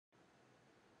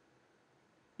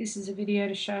This is a video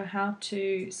to show how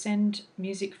to send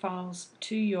music files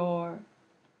to your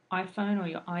iPhone or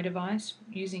your iDevice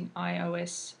using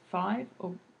iOS 5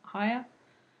 or higher.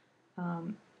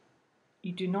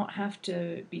 You do not have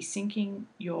to be syncing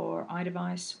your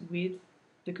iDevice with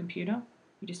the computer.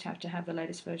 You just have to have the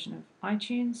latest version of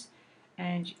iTunes,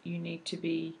 and you need to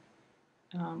be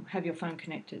have your phone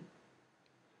connected.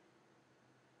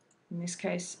 In this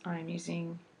case, I'm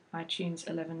using iTunes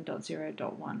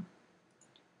 11.0.1.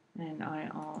 and I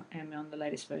am on the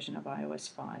latest version of iOS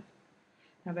 5.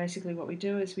 Now basically what we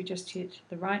do is we just hit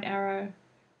the right arrow,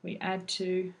 we add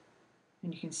to,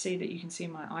 and you can see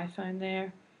my iPhone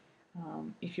there.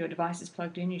 If your device is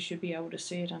plugged in, you should be able to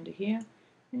see it under here.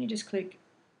 And you just click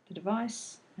the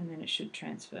device and then it should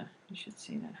transfer. You should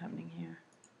see that happening here.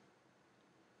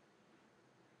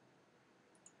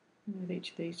 And with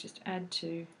each of these, just add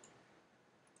to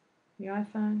the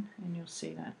iPhone and you'll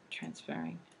see that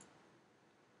transferring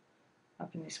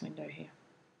up in this window here.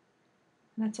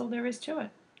 And that's all there is to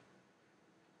it.